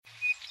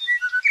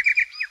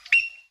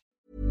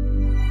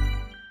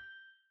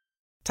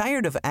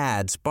Tired of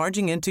ads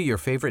barging into your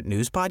favorite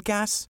news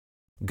podcasts?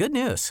 Good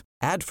news.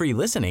 Ad-free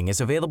listening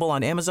is available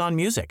on Amazon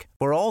Music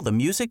for all the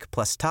music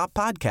plus top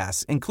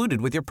podcasts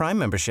included with your Prime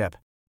membership.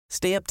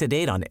 Stay up to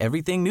date on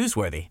everything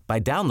newsworthy by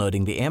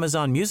downloading the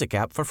Amazon Music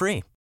app for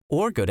free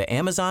or go to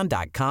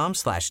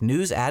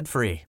amazon.com/news ad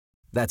free.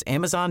 That's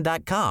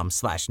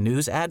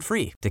amazon.com/news ad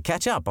free to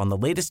catch up on the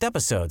latest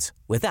episodes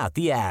without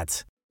the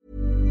ads.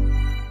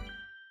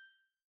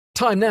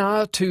 Time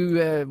now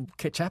to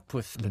catch up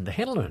with Lynda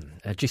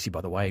Hallinan. Jessie,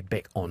 by the way,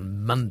 back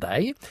on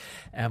Monday.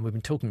 We've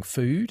been talking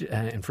food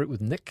and fruit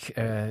with Nick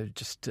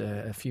just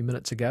a few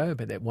minutes ago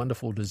about that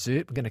wonderful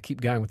dessert. We're going to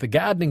keep going with the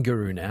gardening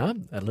guru now,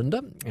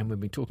 Lynda, and we've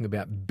been talking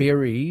about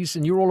berries,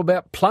 and you're all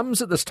about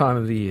plums at this time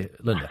of the year,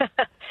 Lynda.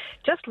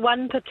 Just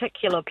one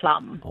particular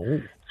plum.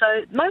 Oh.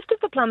 So most of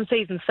the plum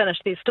season's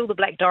finished. There's still the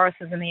Black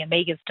Dorises and the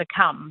Amigas to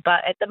come,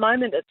 but at the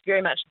moment it's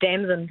very much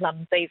damson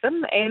plum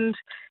season, and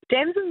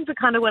damsons are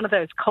kind of one of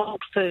those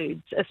cult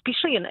foods,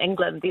 especially in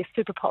England. They're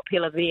super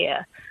popular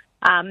there.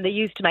 They're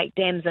used to make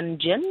damson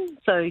gin.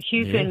 So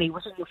Hugh Fernley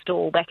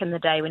Whittlestall, back in the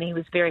day when he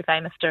was very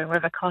famous doing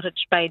River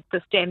Cottage, made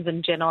this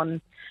damson gin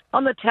on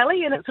the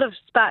telly, and it sort of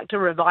sparked a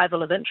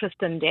revival of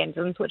interest in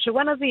damsons, which are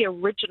one of the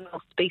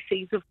original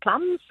species of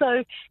plums.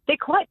 So they're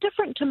quite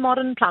different to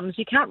modern plums.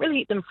 You can't really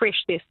eat them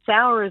fresh. They're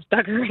sour as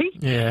buggery.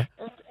 Yeah.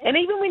 And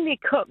even when they're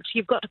cooked,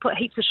 you've got to put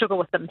heaps of sugar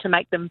with them to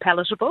make them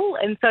palatable,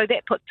 and so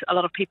that puts a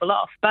lot of people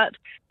off. But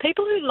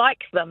people who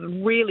like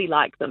them really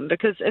like them,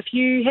 because if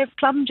you have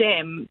plum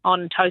jam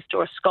on toast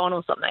or a scone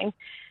or something,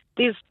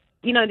 there's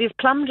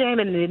plum jam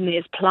and then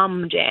there's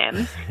plum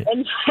jam.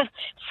 And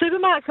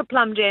supermarket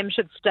plum jam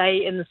should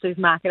stay in the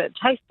supermarket. It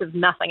tastes of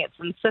nothing. It's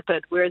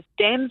insipid, whereas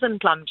damson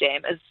plum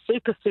jam is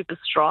super, super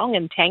strong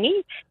and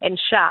tangy and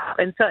sharp,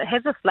 and so it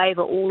has a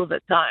flavour all of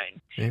its own.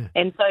 Yeah.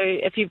 And so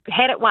if you've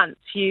had it once,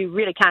 you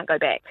really can't go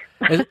back.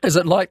 Is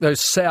it like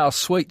those sour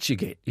sweets you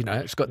get? You know,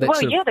 it's got that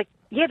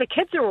the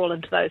kids are all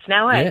into those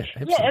now, eh?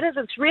 Yeah, it is.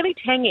 It's really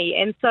tangy.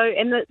 And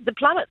the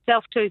plum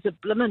itself, too, is a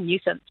blimmin'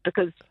 nuisance,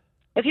 because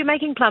if you're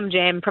making plum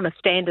jam from a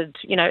standard,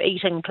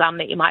 eating plum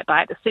that you might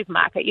buy at the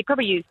supermarket, you'd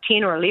probably use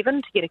 10 or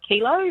 11 to get a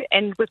kilo.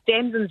 And with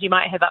damsons, you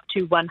might have up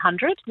to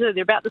 100. So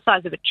they're about the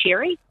size of a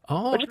cherry.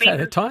 Oh, okay,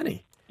 they're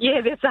tiny.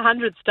 Yeah, there's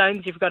 100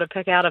 stones you've got to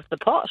pick out of the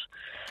pot.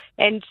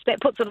 And that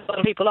puts a lot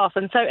of people off.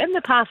 And so in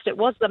the past, it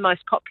was the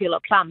most popular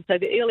plum. So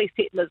the early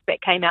settlers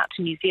that came out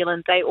to New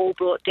Zealand, they all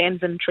brought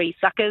damson tree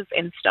suckers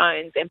and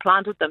stones and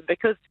planted them,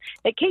 because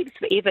it keeps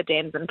forever,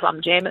 damson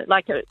plum jam. It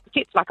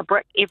sets like a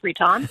brick every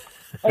time.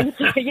 And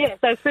so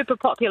super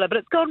popular. But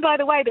it's gone by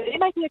the way, but they're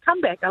making a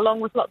comeback along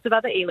with lots of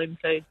other heirloom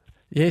foods.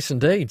 Yes,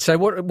 indeed. So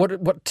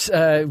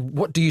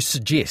what do you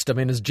suggest? I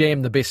mean, is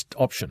jam the best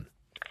option?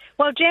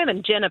 Well, jam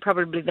and gin are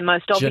probably the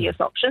most obvious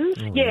options.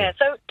 Oh, yeah,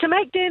 so to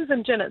make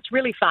damson gin, it's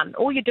really fun.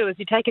 All you do is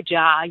you take a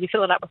jar, you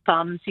fill it up with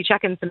plums, you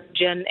chuck in some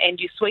gin, and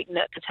you sweeten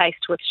it to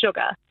taste with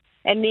sugar.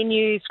 And then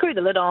you screw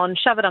the lid on,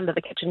 shove it under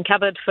the kitchen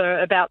cupboard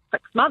for about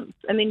 6 months,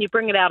 and then you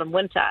bring it out in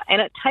winter.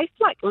 And it tastes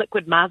like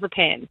liquid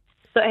marzipan.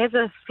 So it has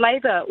a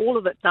flavour all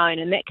of its own,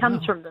 and that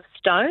comes from the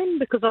stone,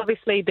 because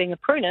obviously being a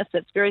prunus,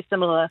 it's very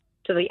similar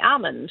to the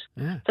almond.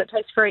 Yeah. So it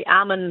tastes very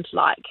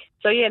almond-like.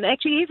 So and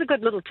actually here's a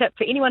good little tip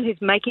for anyone who's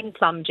making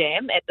plum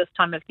jam at this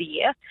time of the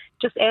year.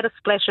 Just add a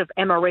splash of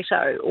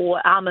amaretto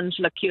or almond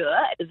liqueur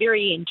at the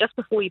very end, just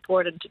before you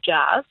pour it into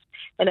jars,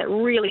 and it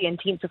really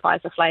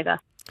intensifies the flavour.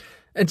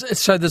 And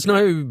so there's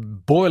no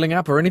boiling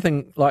up or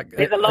anything like...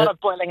 There's a lot of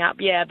boiling up,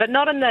 yeah, but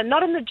not in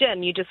the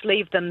gin. You just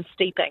leave them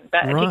steeping.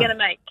 But if you're going to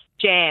make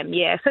jam,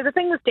 yeah. So the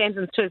thing with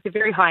damsons too is they're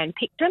very high in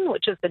pectin,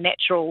 which is the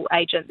natural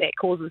agent that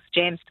causes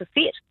jams to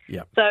set.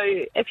 Yep.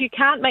 So if you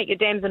can't make your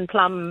damson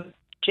plum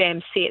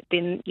jam set,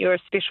 then you're a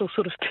special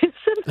sort of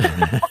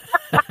person.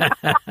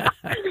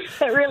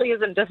 It really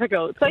isn't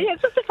difficult. So yeah,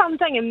 it's just a fun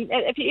thing. And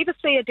if you ever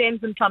see a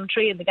damson plum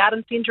tree in the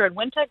garden centre in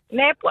winter,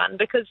 nab one,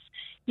 because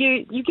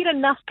you get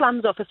enough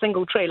plums off a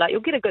single tree. Like,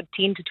 you'll get a good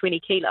 10 to 20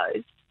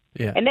 kilos.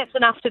 Yeah. And that's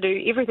enough to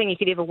do everything you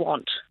could ever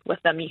want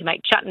with them. You can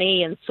make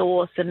chutney and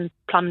sauce and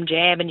plum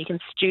jam, and you can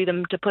stew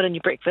them to put in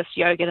your breakfast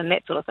yogurt and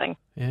that sort of thing.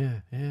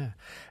 Yeah, yeah.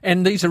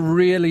 And these are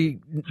really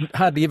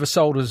hardly ever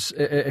sold as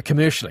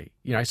commercially,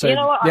 so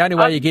the only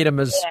way you get them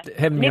is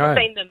having your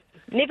own.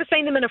 Never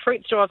seen them in a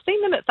fruit store. I've seen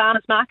them at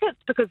farmers markets,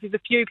 because there's a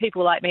few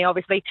people like me,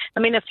 obviously. I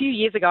mean, a few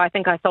years ago, I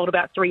think I sold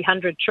about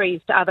 300 trees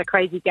to other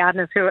crazy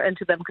gardeners who are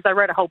into them, because I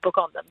wrote a whole book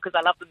on them because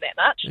I love them that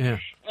much. Yeah.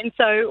 And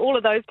so all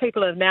of those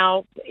people are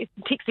now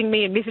texting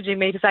me and messaging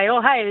me to say,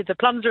 oh, hey, the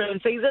plums are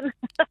in season.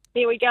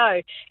 Here we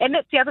go. And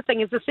that's the other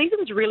thing, is the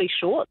season's really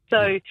short.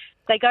 So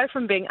they go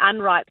from being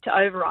unripe to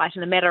overripe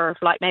in a matter of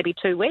maybe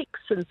 2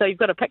 weeks. And so you've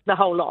got to pick the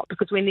whole lot,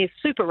 because when they're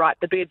super ripe,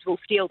 the birds will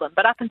steal them.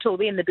 But up until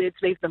then, the birds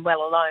leave them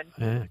well alone.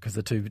 Yeah, because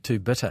they're too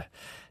bitter.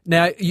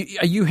 Now,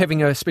 are you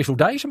having a special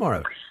day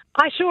tomorrow?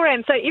 I sure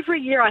am. So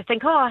every year I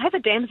think, I have a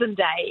damson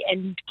day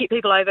and get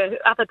people over,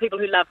 other people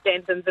who love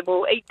damsons, and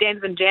we'll eat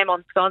damson jam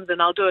on scones,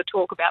 and I'll do a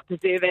talk about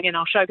preserving, and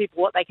I'll show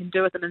people what they can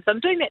do with them. And so I'm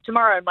doing that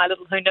tomorrow in my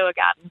little Hunua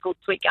garden called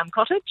Sweet Gum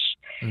Cottage.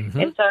 Mm-hmm.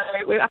 And so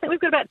I think we've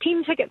got about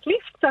 10 tickets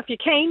left. So if you're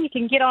keen, you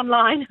can get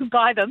online and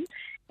buy them.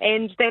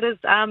 And that is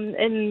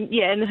in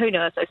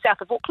Hunua, so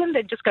south of Auckland,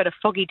 and just go to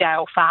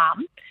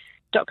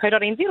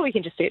foggydalefarm.co.nz, or you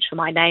can just search for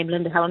my name,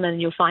 Lynda Hallinan,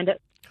 and you'll find it.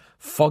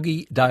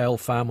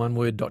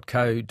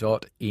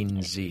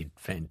 foggydalefarm.co.nz.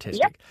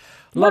 Fantastic. Yep.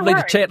 Lovely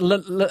to chat,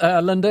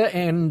 Lynda,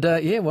 and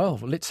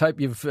let's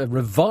hope you've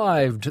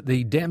revived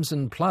the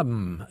damson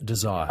plum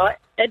desire. Oh,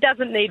 it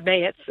doesn't need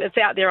me. It's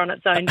out there on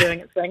its own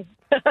doing its thing.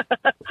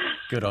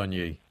 Good on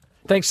you.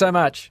 Thanks so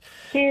much.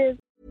 Cheers.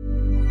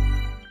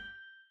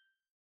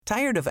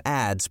 Tired of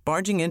ads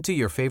barging into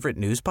your favorite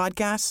news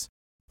podcasts?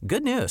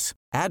 Good news.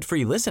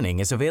 Ad-free listening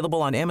is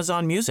available on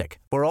Amazon Music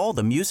for all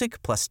the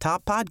music plus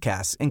top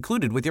podcasts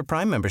included with your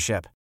Prime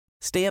membership.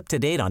 Stay up to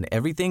date on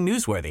everything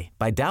newsworthy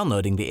by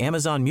downloading the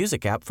Amazon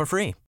Music app for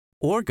free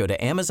or go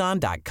to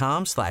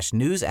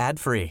amazon.com/news ad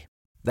free.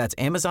 That's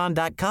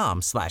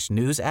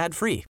amazon.com/news ad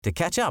free to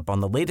catch up on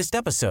the latest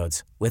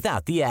episodes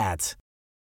without the ads.